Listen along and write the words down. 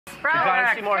Bro, we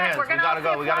gotta see more hands. We gotta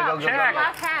go. We gotta go. Check.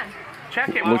 Last hand. Check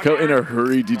it. Look how in a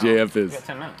hurry DJF is.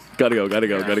 10 minutes. Gotta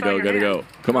go.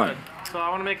 Come on. So I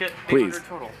want to make it 800 Please.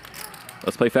 total.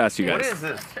 Let's play fast, you What guys. is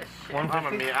this?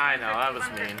 I know, that was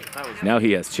mean. That was Now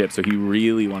he has chips, so he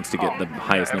really wants to get the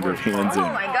highest number of hands Oh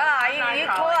in. my god, you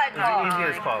caught.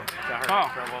 Easiest call.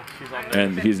 Oh.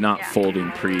 And he's not folding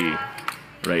pre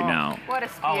right now. What a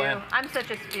spew. All in. I'm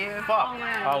such a spew.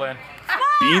 All in.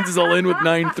 Beans is all in with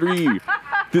 9-3.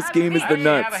 This game is the You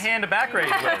have a nuts. hand to back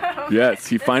raise with. Yes,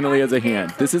 he finally has a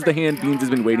hand. This is the hand Beans has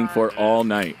been waiting for all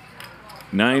night.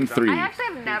 I 9-3. actually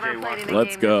have never played in a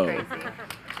Let's game go. this crazy.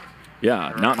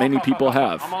 Yeah, not many people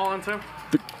have. I'm all in too.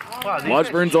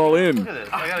 Washburn's all in. Look at this.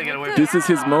 I gotta get away from This is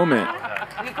his moment.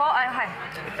 You call? Hi.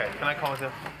 Okay, can I call with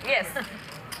you? Yes.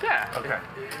 Yeah. Okay.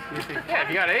 Yeah, if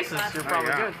you got aces, you're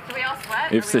probably good. Do we all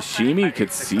sweat? If Sashimi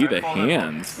could see the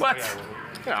hands, What?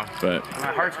 Yeah. but My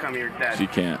heart's coming, you're dead. she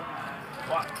can't.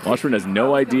 Washburn has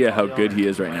no idea how good he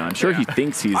is right now. I'm sure he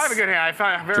thinks he's. I have a good hand. I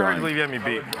very drawing. hard to believe you had me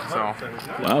beat. So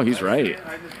Wow, he's right.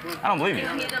 I don't believe you.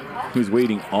 He was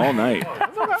waiting all night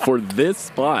for this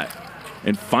spot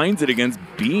and finds it against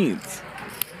Beans.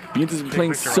 Beans has been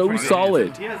playing so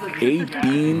solid. A,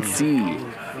 Bean, C.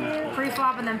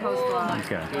 Pre-flop and then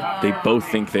post-flop. They both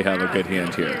think they have a good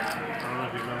hand here.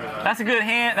 That's a good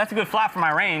hand. That's a good flop for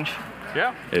my range.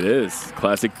 Yeah. It is.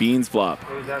 Classic Beans flop.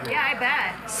 Yeah, I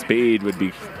bet. Spade would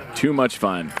be too much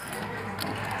fun.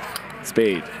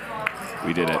 Spade.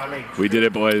 We did it. We did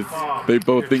it, boys. They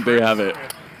both think they have it.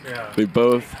 They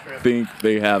both think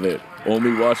they have it.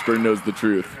 Only Washburn knows the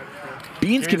truth.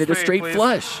 Beans can hit a straight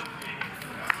flush.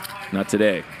 Not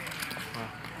today.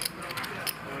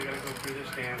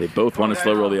 They both want to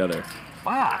slow roll the other.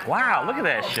 Wow, look at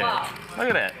that shit. Look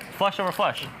at that. Flush over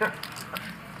flush.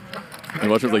 And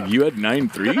Washburn's like, you had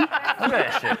 9-3? Look at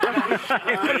that shit.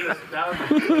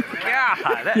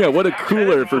 Yeah, Yeah, what a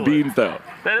cooler for Beans, though.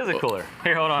 that is a cooler.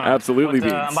 Here, hold on. Absolutely,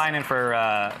 What's, Beans. I'm buying in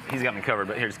for, he's got me covered,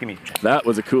 but here, just give me. That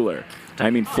was a cooler. I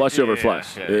mean, flush over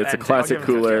flush. yeah. It's a classic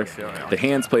cooler. The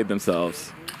hands played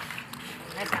themselves.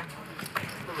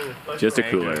 Just a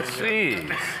cooler. Jeez.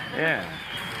 Yeah.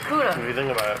 Kudos. What do you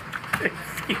think about it?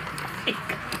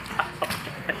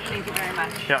 Thank you very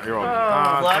much. Yeah, you're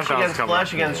welcome. Flush against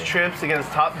flush against trips against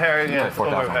top pair against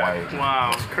overpair.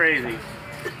 Wow, crazy.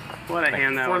 What a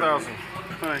hand that was. 4,000.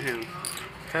 What a hand.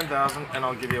 10,000, and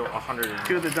I'll give you 100.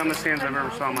 Two of the dumbest hands I've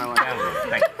ever saw in my life.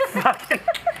 Thank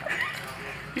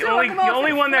you. The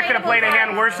only one that could have played a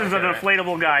hand worse is an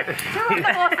inflatable guy.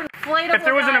 If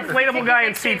there was an inflatable guy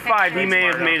in seat 5, he may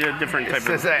have made a different type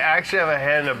Says of. I actually have a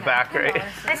hand of back right.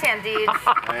 Nice hand, dude.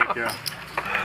 Thank you.